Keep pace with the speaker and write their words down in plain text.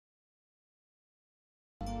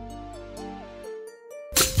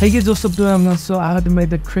Hey guys, what's up doing? So I had to make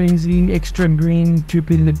the crazy extra green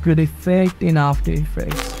trippy liquid effect in After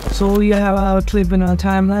Effects. So we have our clip in our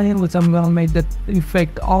timeline, which I'm gonna make that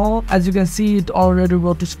effect all. As you can see, it already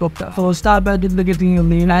rotoscoped. So start by duplicating your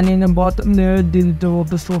layer, and in the bottom there, delete the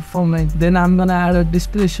rotoscope format. Then I'm gonna add a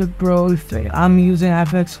display shift pro effect. I'm using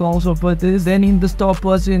FX also for this. Then in the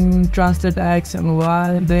stopwatch in translate X and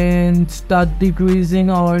Y, then start decreasing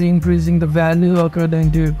or increasing the value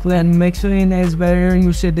according to your clip. And make sure in S barrier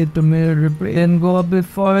you set it to mirror repeat. Then go a bit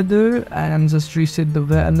further and just reset the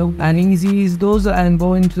value. And easy is those, and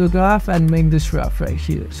go into the graph and make this graph right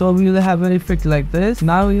here. So we will have an effect like this.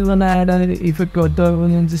 Now we're gonna add an effect called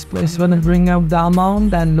turbulence display. So gonna bring up the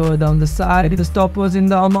amount and lower down the side. The stopwatch in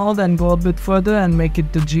the amount and go a bit further and make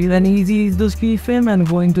it to G. Then easy is those keyframe and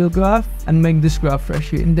go into the graph and make this graph right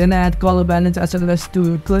here. And then add color balance as well as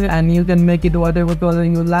to clear, and you can make it whatever color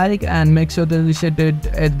you like, and make sure that you set it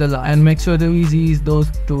at the line, and make sure the easy is those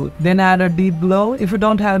two. Then add a deep glow. If you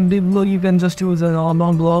don't have deep glow, you can just use a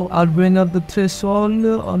normal glow. I'll bring up the threshold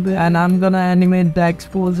and I'm gonna animate the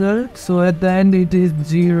exposure, so at the end it is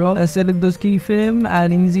 0. I select those keyframe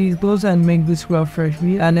and easy is those and make this graph right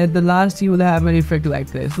here, and at the last you will have an effect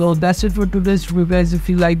like this. So that's it for today's video guys. If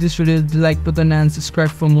you like this video, like button and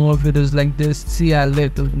subscribe for more videos like this. See ya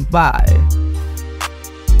later. Bye.